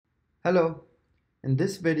Hello, in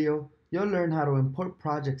this video, you'll learn how to import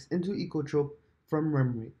projects into Ekotrope from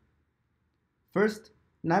REMRate. First,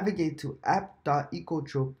 navigate to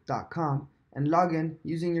app.ekotrope.com and log in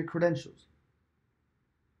using your credentials.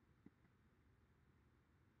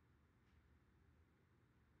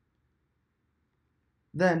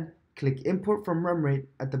 Then, click Import from REMRate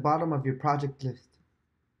at the bottom of your project list.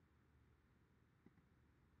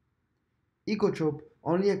 Ekotrope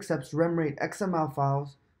only accepts REMRate XML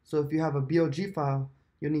files, so if you have a BOG file,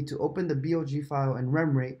 you'll need to open the BOG file in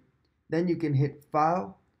REMRate. Then you can hit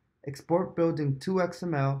File, Export Building to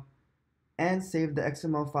XML, and save the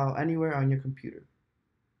XML file anywhere on your computer.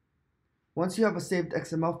 Once you have a saved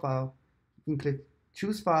XML file, you can click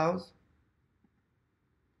Choose Files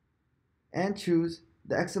and choose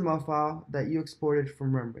the XML file that you exported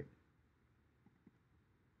from REMRate.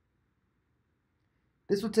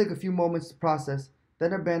 This will take a few moments to process,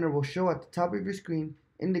 then a banner will show at the top of your screen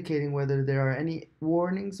indicating whether there are any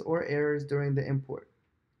warnings or errors during the import.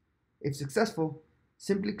 If successful,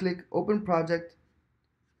 simply click Open Project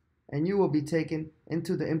and you will be taken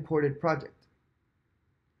into the imported project.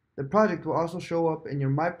 The project will also show up in your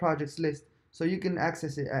My Projects list so you can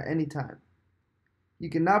access it at any time. You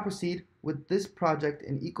can now proceed with this project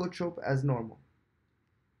in Ekotrope as normal.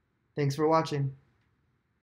 Thanks for watching.